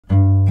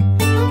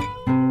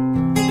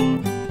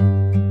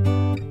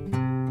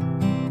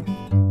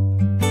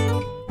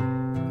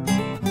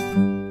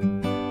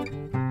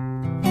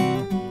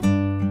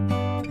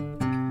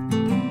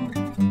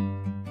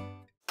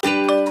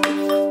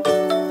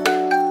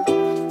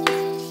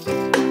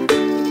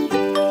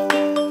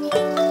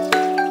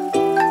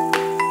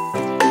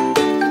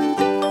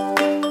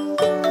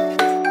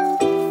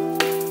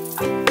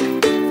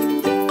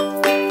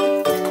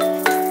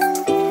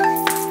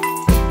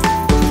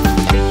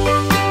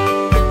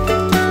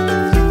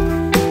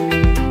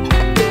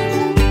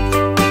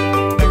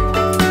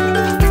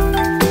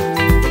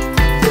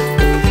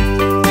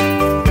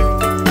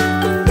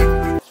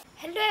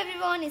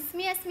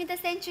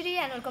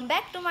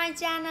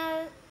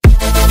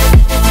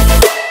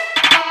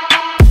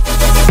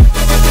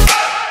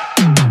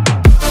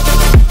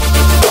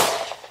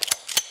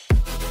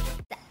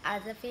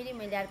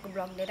तिहारको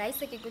ब्लग लिएर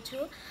आइसकेको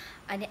छु।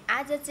 अनि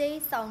आज चाहिँ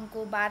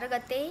साउनको 12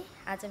 गते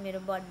आज मेरो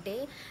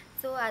बर्थडे।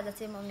 सो आज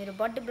चाहिँ म मेरो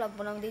बर्थडे ब्लग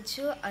बनाउँदै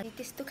छु। अनि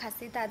त्यस्तो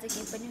खासै त आज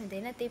केही पनि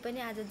हुँदैन, त्यही पनि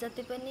आज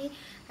जति पनि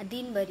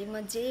दिनभरि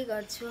म जे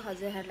गर्छु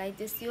हजुरहरूलाई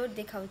त्यो स्योर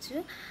देखाउँछु।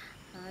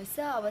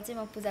 सो अब चाहिँ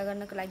म पूजा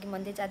गर्नको लागि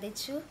मन्दिर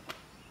जाँदैछु।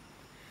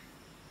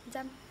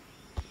 जाम।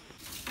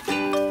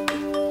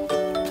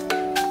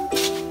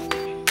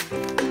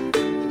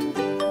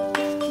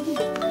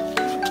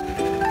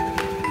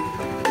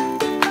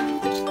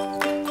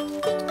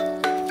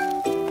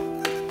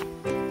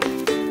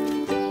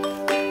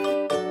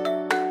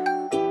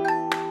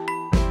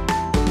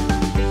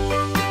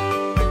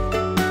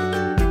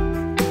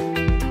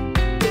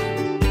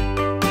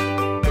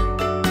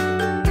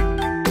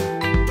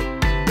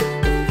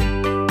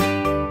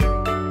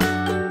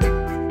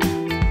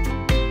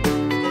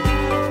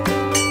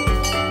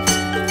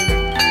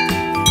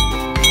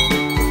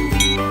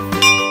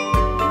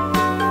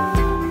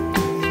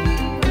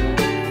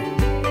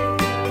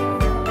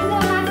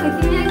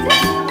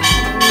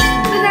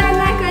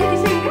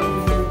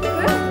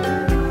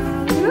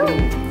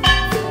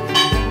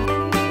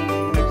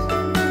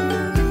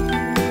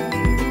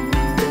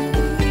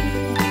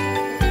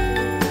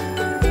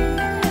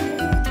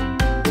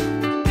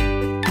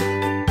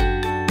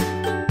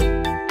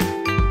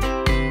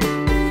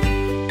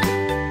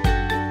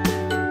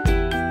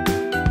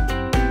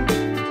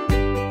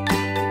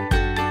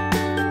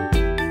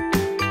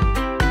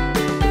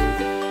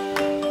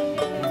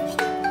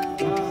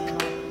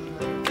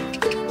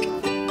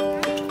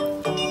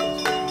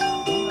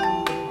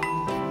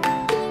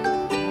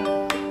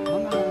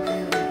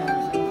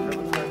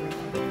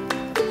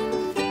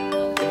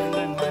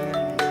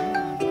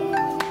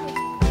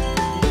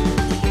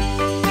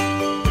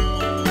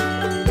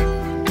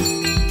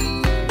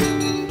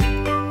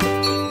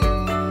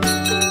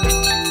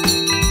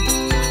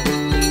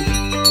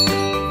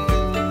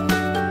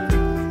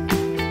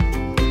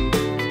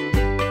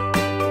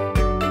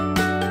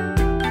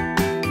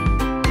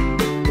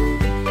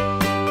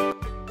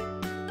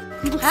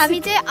 हामी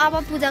चाहिँ अब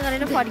पूजा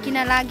गरेर फर्किन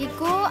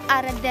लागेको।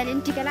 आराध्यले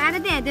पनि टिका लगाएर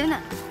दिइहाल्यो न।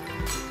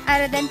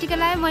 आराध्यले टिका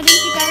लगायो, मैले पनि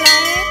टिका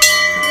लगाएँ।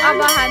 अब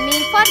हामी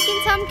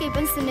फर्किन्छौँ, केही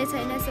पनि सुन्ने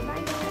छैन। सो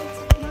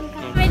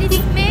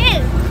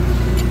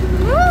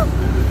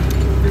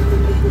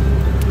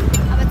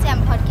अब चाहिँ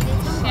हामी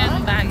फर्किँदैछौँ।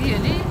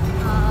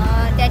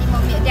 ड्याडी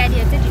मम्मी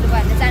ड्याडीहरू चाहिँ ढिलो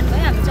भएर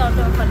जानुभयो, हामी चाहिँ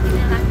अटोमा फर्किन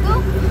लाग्यो।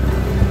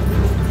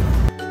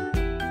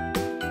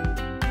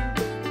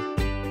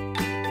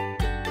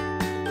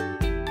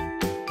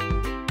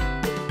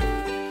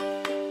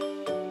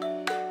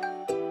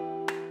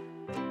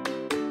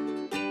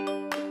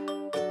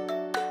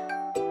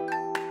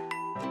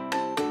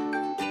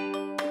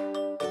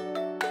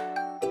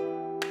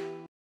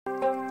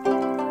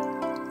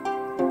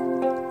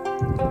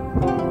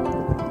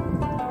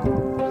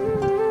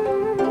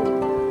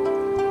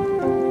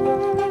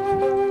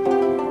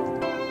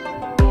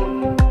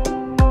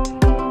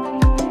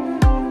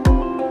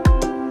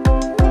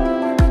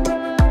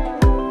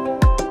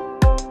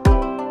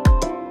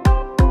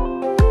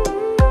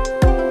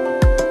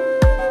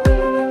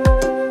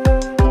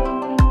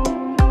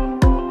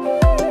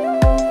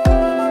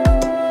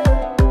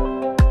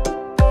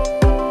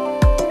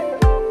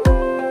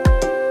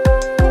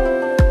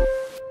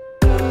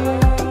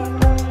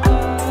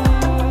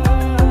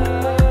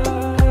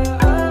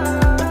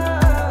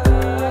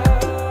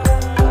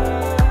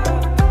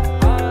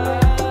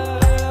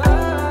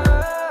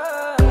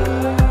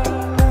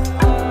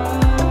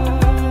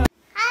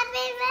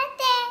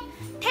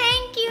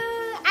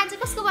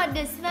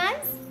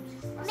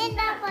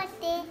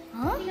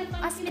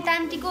 अस्मिता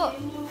आन्टीको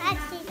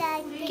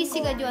किसी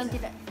गरिदियो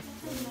आन्टीलाई।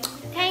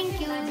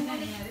 थ्याङ्क यू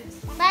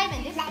बाई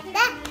भन्दै।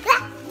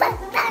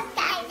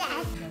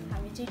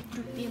 हामी चाहिँ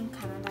टुपियम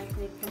खाना लागेको,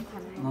 एकदम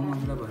खाना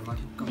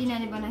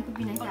बिनाले बनाएको,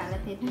 बिना खाला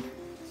थिएन।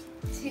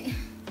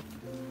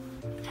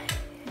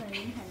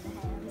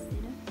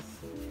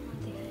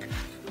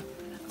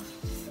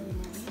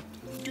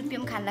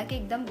 टुपियम खान लाग्यो,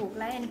 एकदम भोक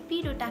लाग्यो। अनि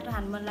पिरो टाटो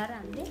खानु मन लागेर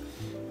हामीले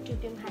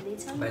टुपियम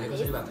खाँदैछौँ।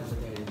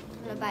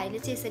 ल भाइले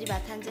चाहिँ यसरी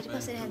भात खान्छ,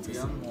 कसरी खान्छ?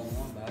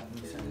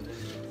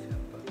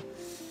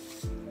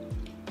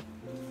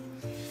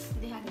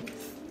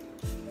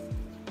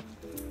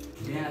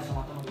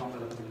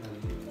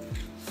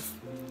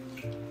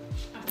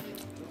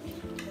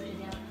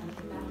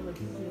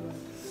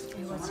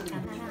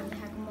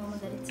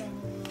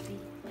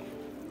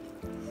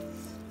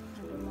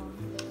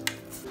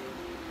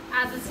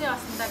 आज चाहिँ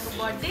अस्मिताको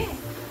बर्थडे,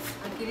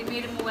 अनि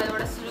मेरो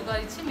मोबाइलबाट सुरु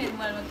गरेछु, मेरो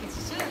मोबाइलमा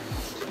खिच्छु।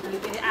 अनि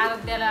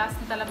आराध्यलाई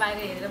अस्मितालाई बाहिर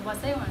हेरेर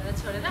बसाइ भनेर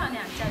छोडेर अनि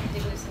हामी चाहिँ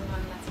डेकोरेसन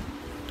गर्न लाग्छौँ।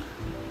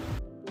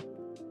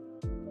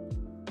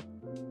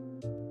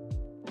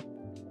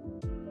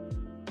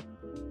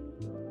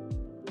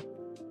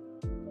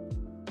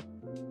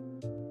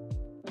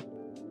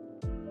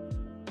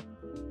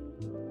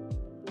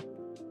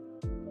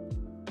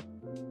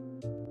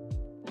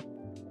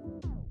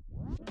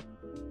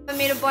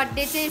 मेरो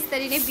बर्थडे चाहिँ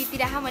यसरी नै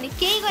बितिरह भने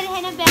केही गरे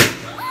छैन।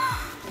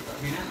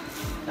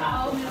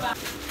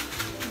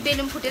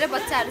 बेलुन फुटेर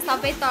बच्चाहरू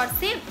सबै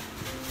तर्से।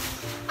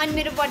 अनि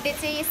मेरो बर्थडे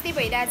चाहिँ यस्तै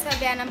भइरहेछ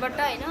बिहानबाट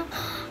होइन,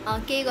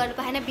 केही गर्नु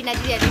पाएन। बिना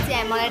दिदीहरूले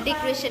चाहिँ मलाई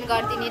डेकोरेसन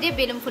गरिदिने रे,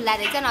 बेलुन फुल्ला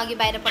रहेछ। अघि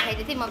बाहिर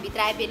पठाइदिएको थिएँ, म भित्र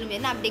आएँ बेलुन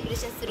हेर्न। अब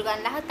डेकोरेसन सुरु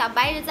गर्न लाग्यो। त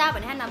बाहिर जा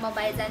भने न, म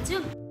बाहिर जान्छु।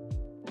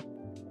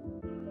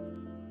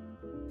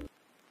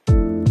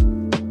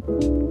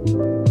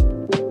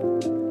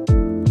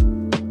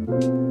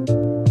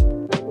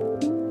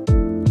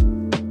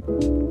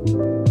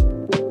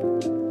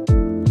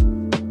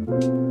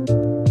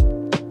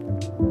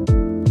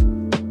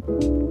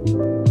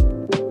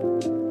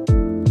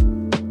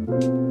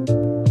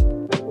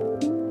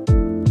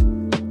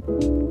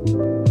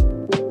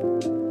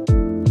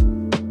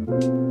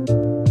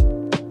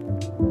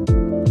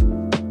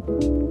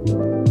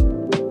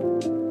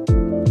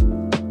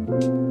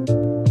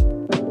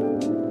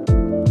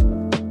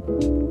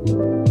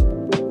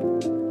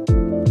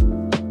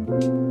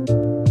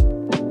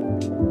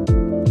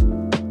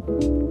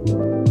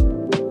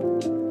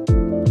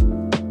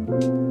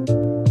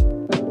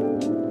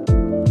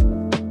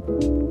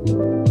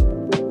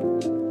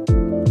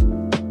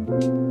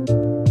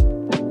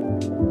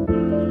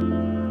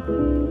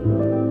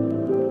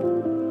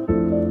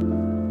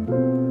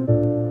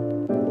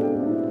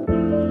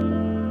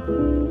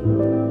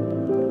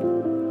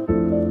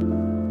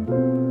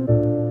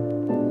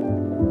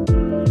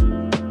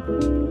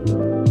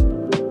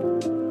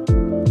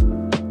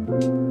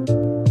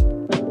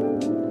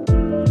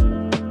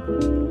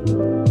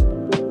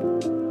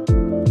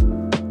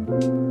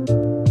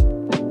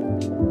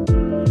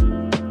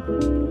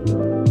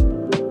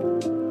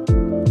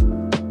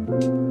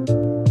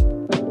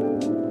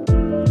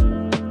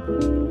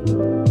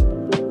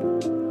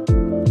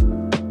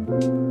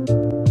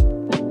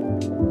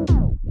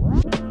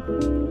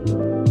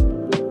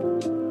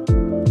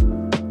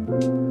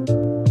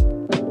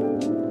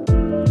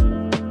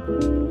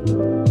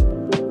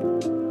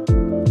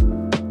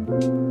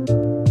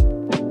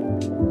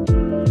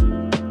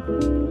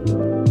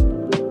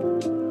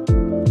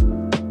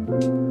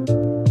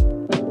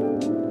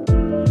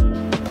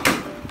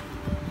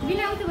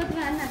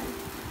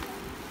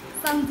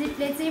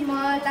 सञ्जीवले चाहिँ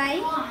मलाई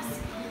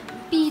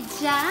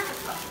पिज्जा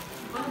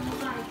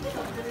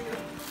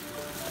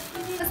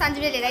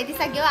सञ्जीवले लिएर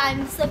आइदिइसक्यो। आइ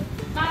एम सो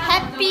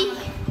ह्याप्पी।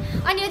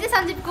 अनि यो चाहिँ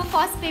सञ्जीवको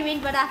फर्स्ट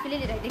पेमेन्टबाट आफूले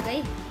लिएर आइदिएको है,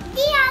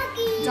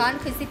 झन्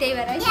खुसी। त्यही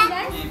भएर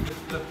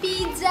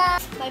पिज्जा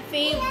माई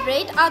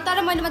फेभरेट। तर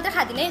मैले मात्रै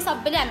खाँदिनँ है,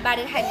 सबैले हामी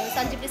बाँडेर खाइदिनु।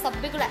 सञ्जीवले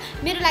सबै कुरा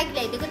मेरो लागि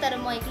ल्याइदिएको, तर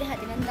म एक्लै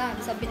खाँदिनँ नि त,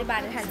 हामी सबैले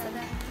बाँडेर खान्छ।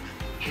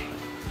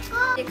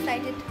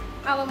 एक्साइटेड।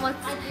 अब म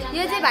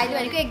यो चाहिँ भाइले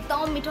भनेको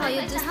एकदम मिठो,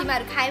 यो जुस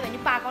तिमीहरू खायो भने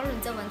पागल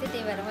हुन्छ भन्थ्यो,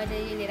 त्यही भएर मैले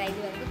यो लिएर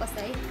आइदियो भनेको।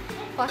 कस्तो है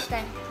फर्स्ट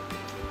टाइम।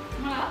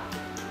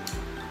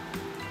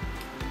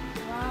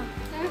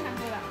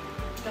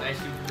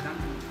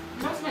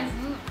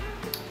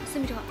 कस्तो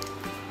मिठो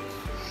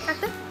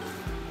लाग्छ,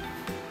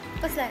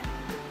 कसलाई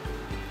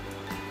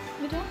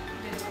मिठो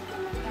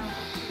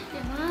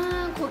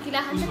खोकिला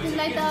खान्छ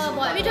तिमीलाई त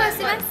मिठो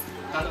सिमास।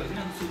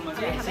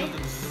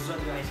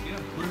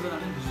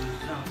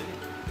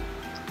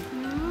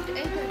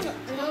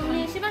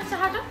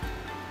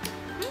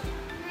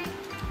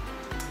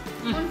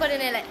 मन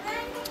परेन यसलाई।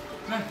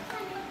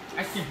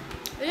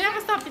 यहाँ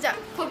कस्तो पिज्जा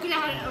खोकिला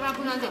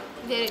बनाउँछ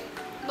धेरै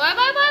भयो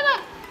भयो भयो भयो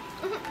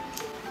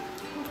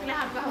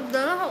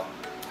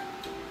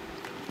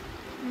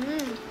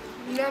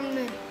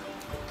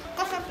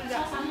कस्तो पिज्जा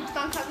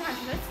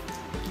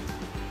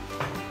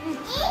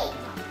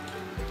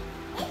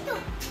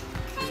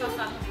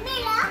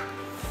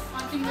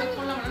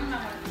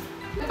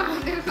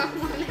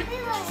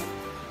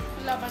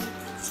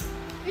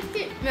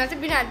मेरो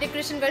चाहिँ बिना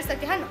डेकोरेसन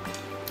गरिसकेँ खानु।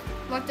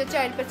 म त्यो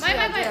चाहिँ अहिले पछि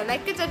हजुरहरूलाई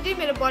एकैचोटि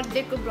मेरो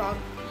बर्थडेको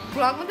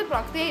भ्लग मात्रै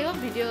भ्लग त्यही हो,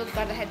 भिडियो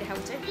गर्दाखेरि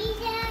देखाउँछु।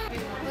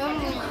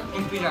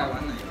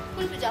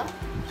 कुन पिज्जा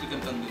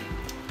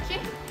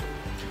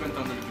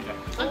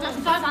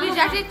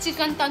चाहिँ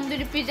चिकन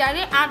तन्दुरी पिज्जा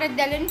रे।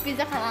 आराध्यले पनि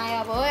पिज्जा खान आयो।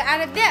 अब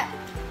आराध्य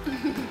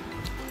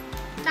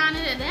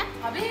तानेर दे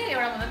अबे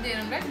एउटा भन्दा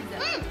दिएन रे पिज्जा।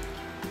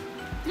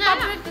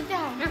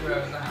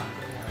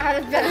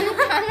 आराध्यले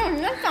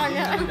खानुहुन्न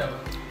तानेर।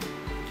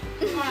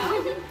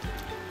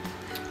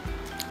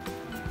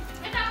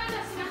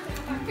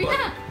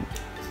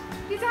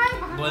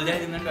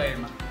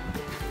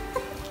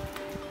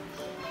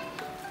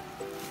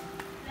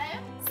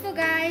 सो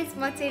गाइज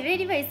म चाहिँ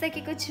रेडी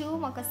भइसकेको छु।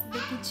 म कस्तो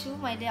देखिन्छु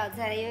मैले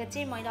हजुरलाई यो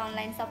चाहिँ मैले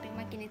अनलाइन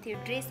सपिङमा किनेको थियो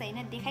ड्रेस होइन,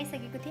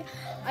 देखाइसकेको थिएँ।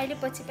 अहिले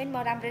पछि पनि म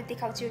राम्ररी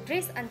देखाउँछु यो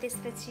ड्रेस। अनि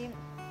त्यसपछि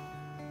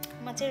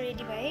म चाहिँ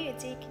रेडी भएँ। यो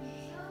चाहिँ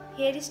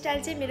हेयर स्टाइल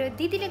चाहिँ मेरो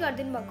दिदीले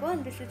गरिदिनु भएको,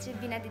 अनि त्यसपछि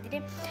बिना दिदीले।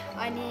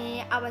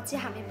 अनि अब चाहिँ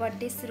हामी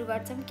बर्थडे सुरु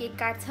गर्छौँ, केक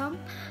काट्छौँ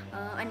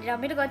अनि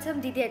रमाइलो गर्छौँ।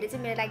 दिदीहरूले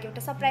चाहिँ मेरो लागि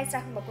एउटा सरप्राइज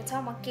राख्नुभएको छ।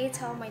 म के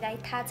छ मलाई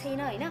थाहा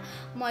छैन होइन,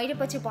 म अहिले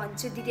पछि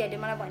भन्छु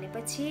दिदीहरूले मलाई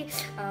भनेपछि।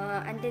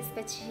 अनि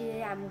त्यसपछि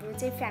हाम्रो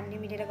चाहिँ फ्यामिली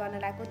मिलेर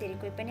गर्न लागेको, धेरै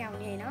कोही पनि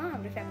आउने होइन,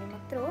 हाम्रो फ्यामिली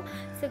मात्र हो।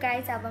 सो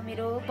गाइज अब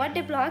मेरो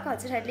बर्थडे ब्लग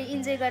हजुरहरूले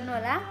इन्जोय गर्नु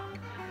होला।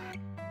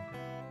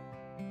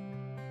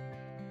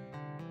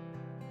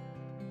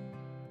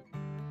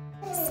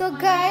 सो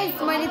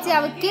गाइज मैले चाहिँ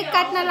अब केक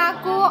काट्न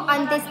लाग्यो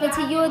अनि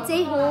त्यसपछि यो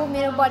चाहिँ हो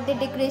मेरो बर्थडे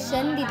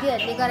डेकोरेसन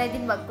दिदीहरूले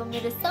गराइदिनु भएको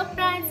मेरो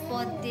सरप्राइज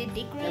बर्थडे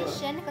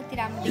डेकोरेसन कति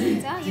राम्रो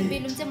देखिन्छ यो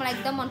बेलुन चाहिँ मलाई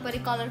एकदम मन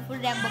पर्यो colourful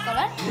rainbow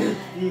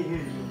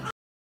colour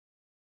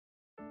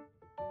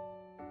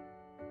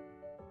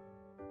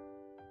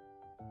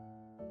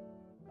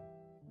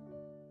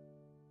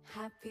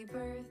Happy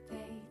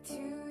birthday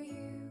to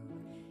you.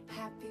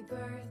 Happy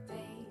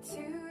birthday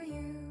to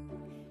you.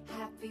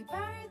 Happy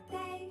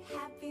birthday,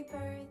 happy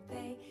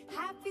birthday,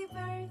 happy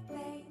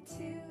birthday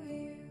to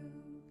you.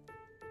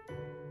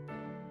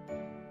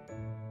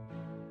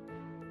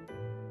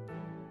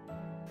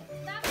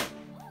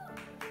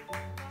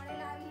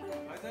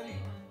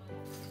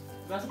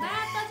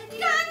 Happy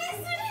birthday to you.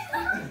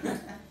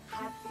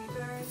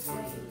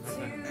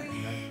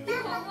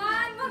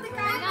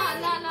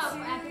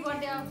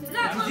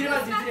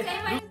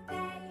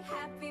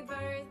 Happy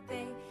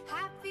birthday,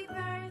 happy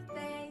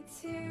birthday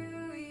to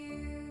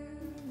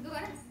you.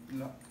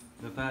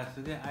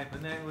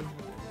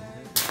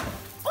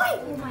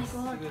 Oh my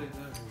god.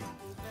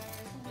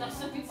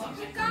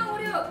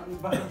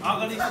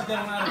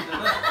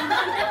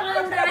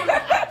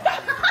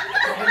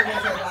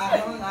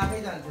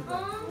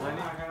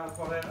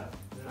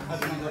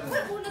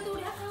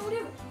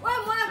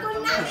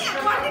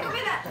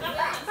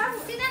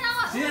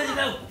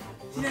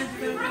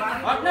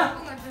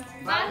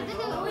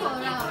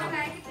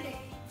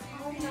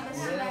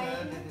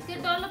 त्यो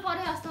डल्लो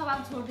परे जस्तो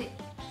अब छोड they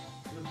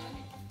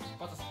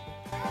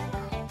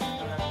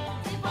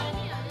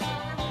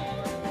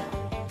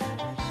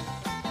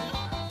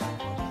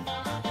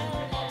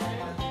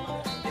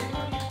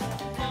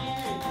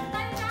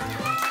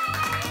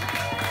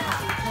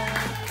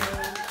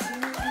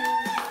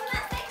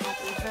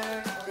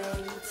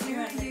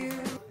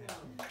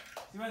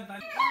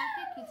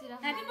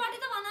Happy birthday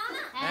to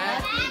banana.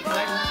 Happy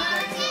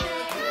birthday,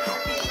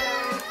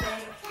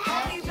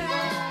 happy birthday, happy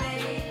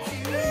birthday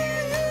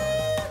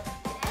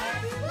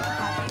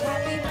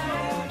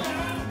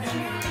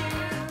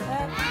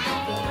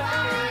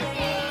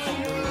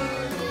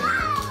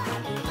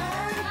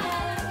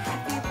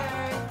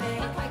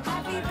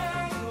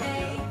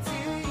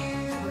to you.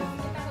 Happy birthday to you. Happy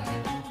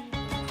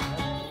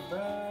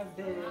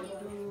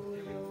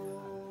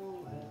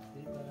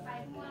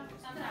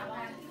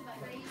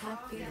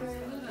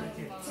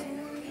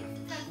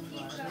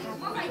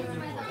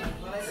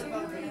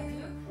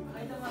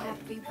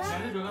to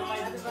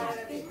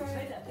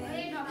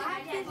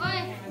you.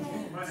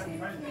 Happy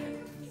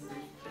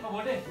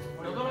birthday, happy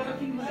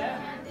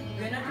birthday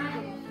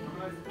to you. Happy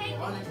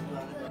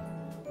birthday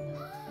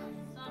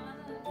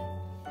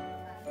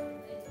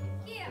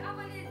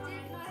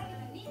to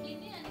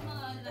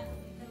you.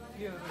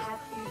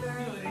 Happy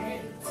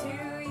birthday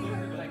to you.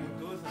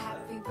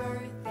 Happy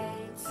birthday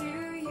to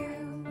you.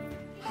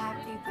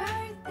 Happy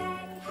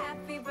birthday,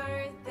 happy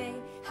birthday,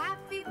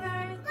 happy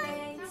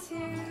birthday to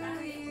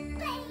you.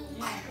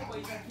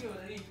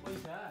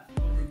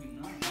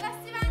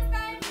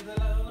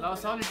 ल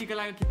सबले टिका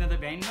लाग्यो खिच्न त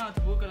भ्याइन न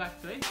त्यो बोको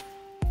लाग्छ है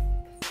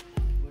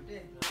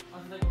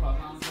अन्त घरमा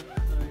आउँछ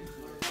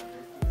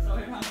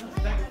सबै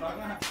मान्छेको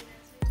घरमा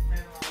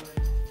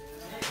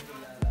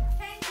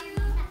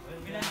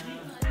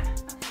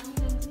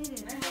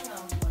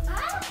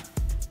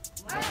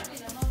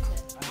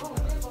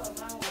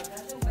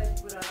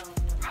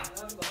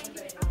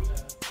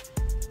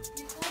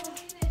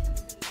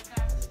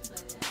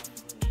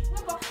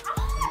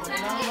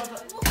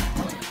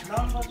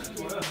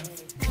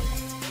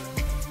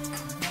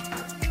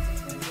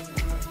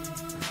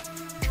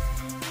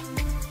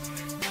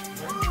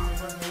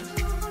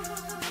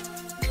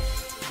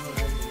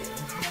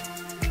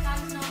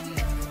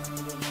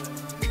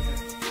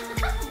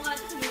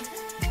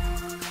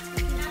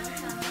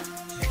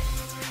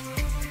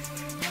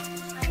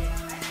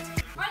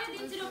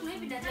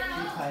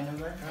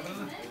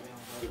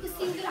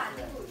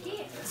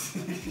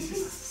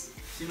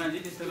सीमाजी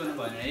त्यस्तो गर्नु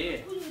भएन है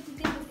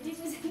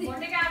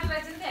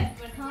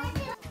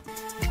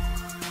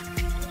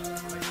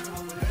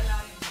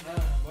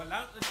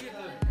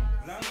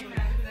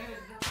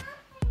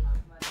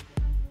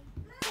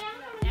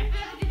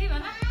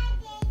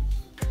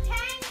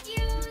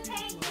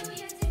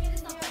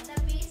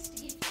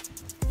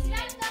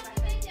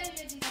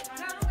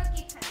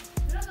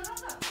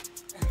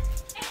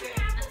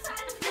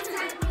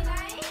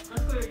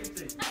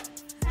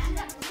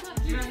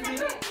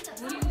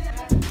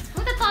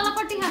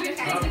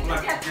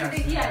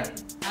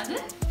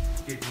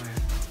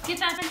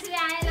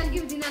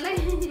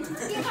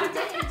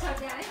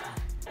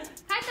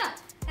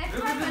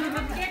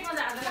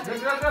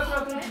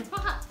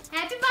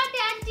Happy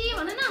birthday auntie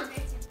भन न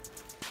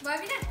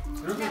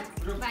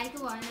भाइको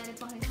भएन रे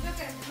पखेको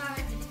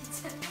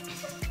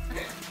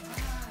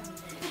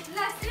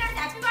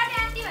Happy birthday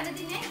auntie भन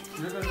दिने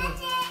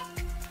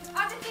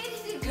अझ फेरि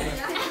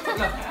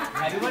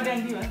Happy birthday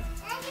auntie भन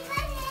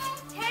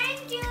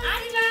Thank you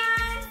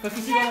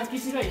आशीर्वाद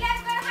किसी गर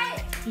खाए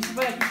किसी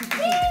पर केक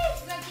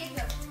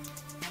गर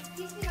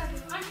किसी गर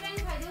आन्टीलाई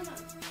खाइदेऊ न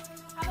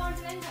अब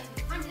आन्टीलाई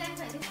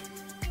खाइदेऊ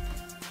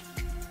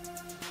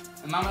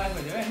मामालाई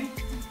खोज्यो है नि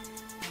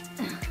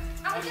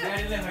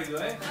ड्याडीले खोज्यो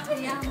है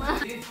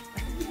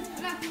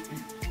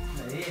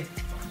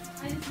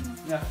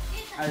ल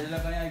आजलाई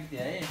पनि अलिकति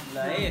है ल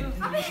है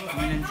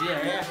मिनन्जी है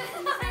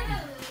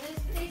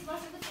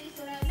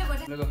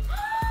ल गो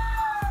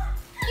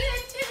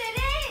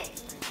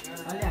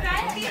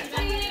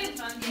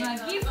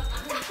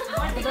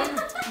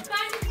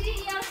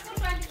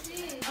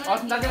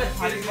अस्मिता चाहिँ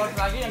 40 वर्ष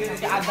लाग्यो अनि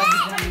आधा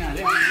दिन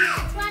हाले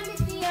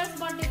 23 years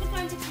birthday को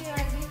 23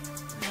 years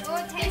ओ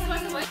 23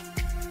 वर्ष भयो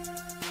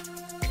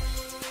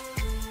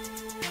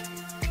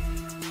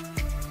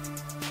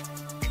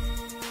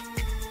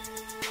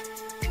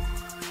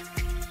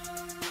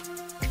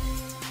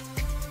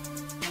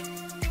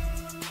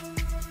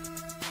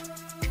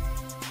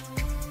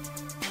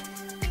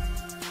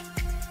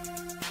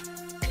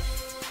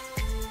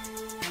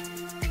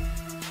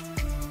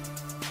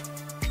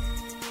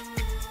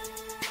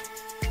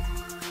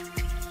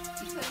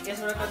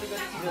यसबाट कति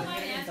चिजहरु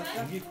हेर्न सक्छ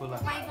गीत खोला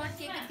माय गॉड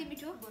केक यति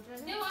मिठो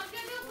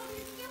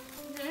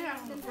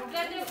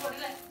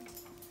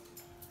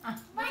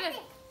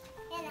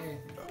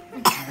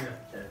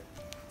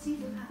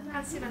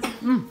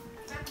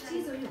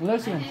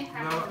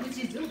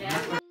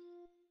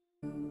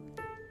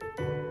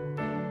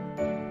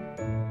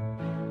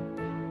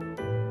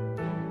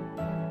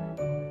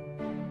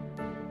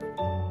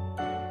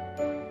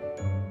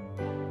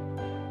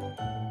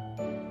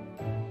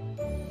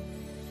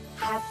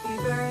Happy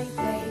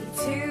birthday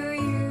to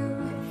you.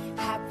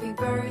 Happy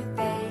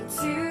birthday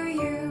to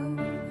you.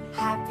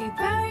 Happy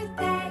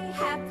birthday,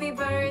 happy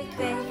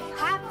birthday,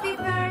 happy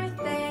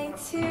birthday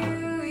to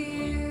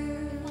you.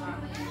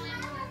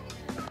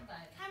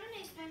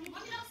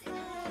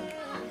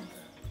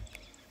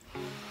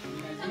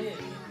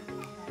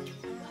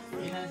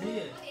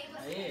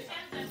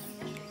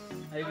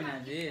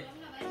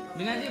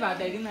 बिनाजी भात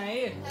ल्याइदिनु न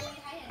है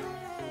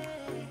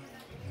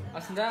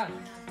अस्मिता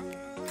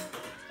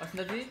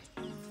अस्मिताजी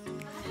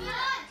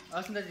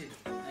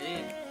है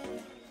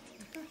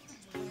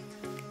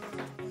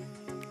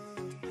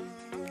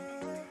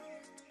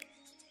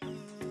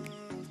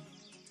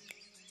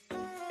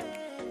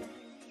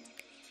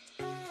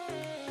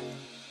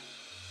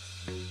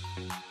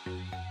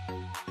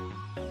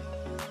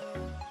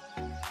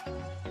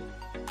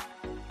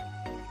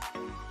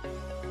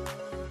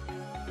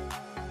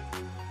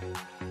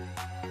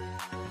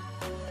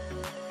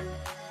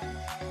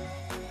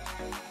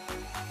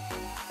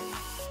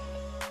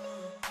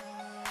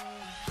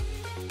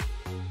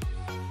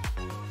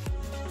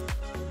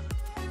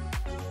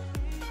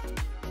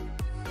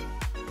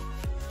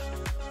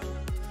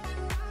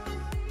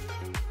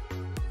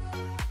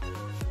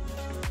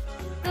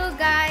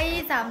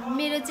गाइस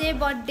मेरो चाहिँ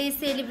बर्थडे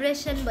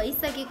सेलिब्रेसन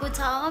भइसकेको छ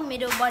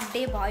मेरो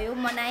बर्थडे भयो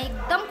मनाए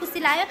एकदम खुसी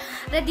लाग्यो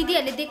र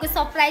दिदीहरुले दिएको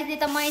सरप्राइजले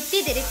त म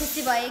यति धेरै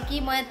खुसी भए कि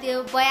म त्यो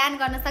बयान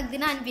गर्न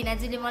सक्दिनँ अनि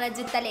भिनाजुले मलाई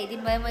जुत्ता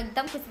ल्याइदिनु भयो म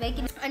एकदम खुसी भए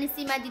किन अनि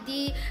सीमा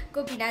दिदीको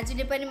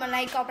भिनाजुले पनि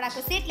मलाई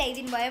कपडाको सेट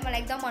ल्याइदिनु भयो मलाई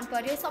एकदम मन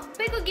पर्यो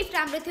सबैको गिफ्ट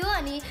राम्रो थियो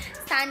अनि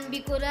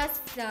सानबीको र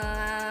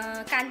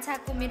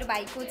कान्छाको मेरो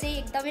भाइको चाहिँ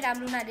एकदमै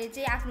राम्रो उनीहरूले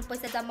चाहिँ आफ्नो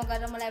पैसा जम्मा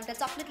गरेर मलाई एउटा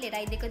चक्लेट लिएर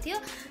आइदिएको थियो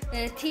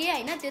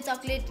हैन त्यो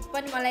चक्लेट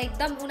पनि मलाई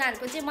एकदम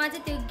उनीहरूको चाहिँ म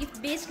चाहिँ त्यो गिफ्ट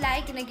बेस्ट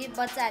लाग्यो किनकि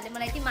बच्चाहरूले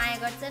मलाई यति माया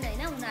गर्छन्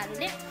हैन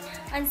उनीहरूले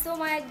अनि सो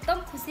मलाई एकदम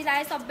खुसी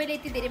लाग्यो सबैले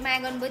यति धेरै माया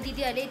गर्नुभयो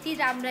दिदीहरूले यति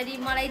राम्ररी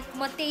मलाई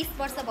म 23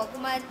 वर्ष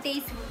भएकोमा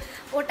 23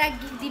 वटा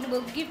गिफ्ट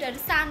दिनुभयो गिफ्टहरू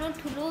सानो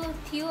ठुलो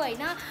थियो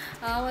हैन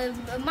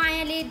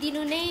मायाले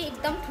दिनु नै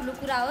एकदम ठुलो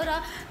कुरा हो र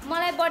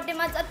मलाई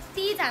बर्थडेमा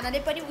जतिजनाले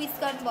पनि विश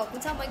गर्नुभएको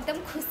छ म एकदम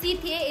खुसी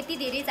थिएँ यति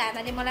धेरै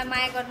जनाले मलाई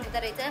माया गर्नुहुँदो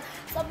रहेछ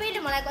सबैले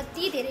मलाई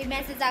कति धेरै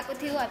मेसेज आएको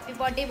थियो ह्यापी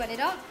बर्थडे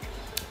भनेर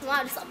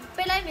उहाँहरू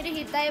सबैलाई मेरो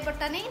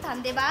हृदयबाट नै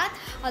धन्यवाद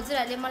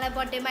हजुरहरूले मलाई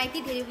बर्थडेमा यति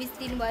धेरै विश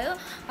दिनुभयो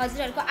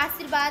हजुरहरूको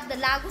आशीर्वाद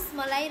लागोस्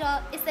मलाई र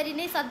यसरी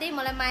नै सधैँ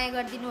मलाई माया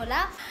गरिदिनु होला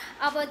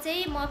अब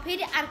चाहिँ म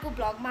फेरि अर्को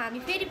भ्लगमा हामी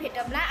फेरि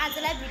भेटौँला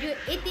आजलाई भिडियो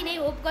यति नै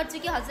होप गर्छु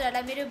कि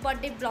हजुरहरूलाई मेरो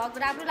बर्थडे भ्लग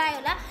राम्रो लाग्यो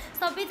होला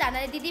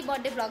सबैजनाले दिदी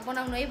बर्थडे भ्लग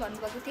बनाउनु है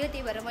भन्नुभएको थियो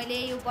त्यही भएर मैले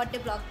यो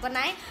बर्थडे भ्लग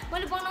बनाएँ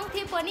मैले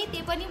बनाउँथेँ पनि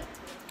त्यही पनि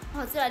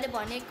हजुरहरूले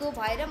भनेको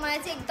भएर मलाई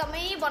चाहिँ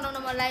एकदमै बनाउन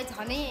मन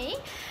लाग्यो झनै है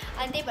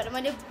अनि त्यही भएर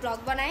मैले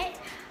भ्लग बनाएँ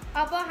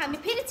अब हामी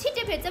फेरि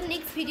छिट्टै भेट्छौँ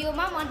नेक्स्ट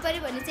भिडियोमा मन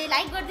पर्यो भने चाहिँ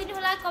लाइक गरिदिनु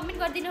होला कमेन्ट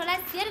गरिदिनु होला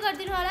शेयर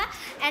गरिदिनु होला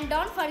and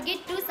don't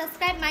forget to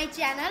subscribe my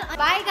channel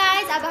by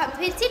guys अब हामी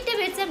फेरि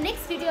छिट्टै भेट्छौँ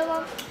नेक्स्ट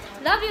भिडियोमा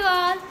लभ यु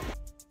अल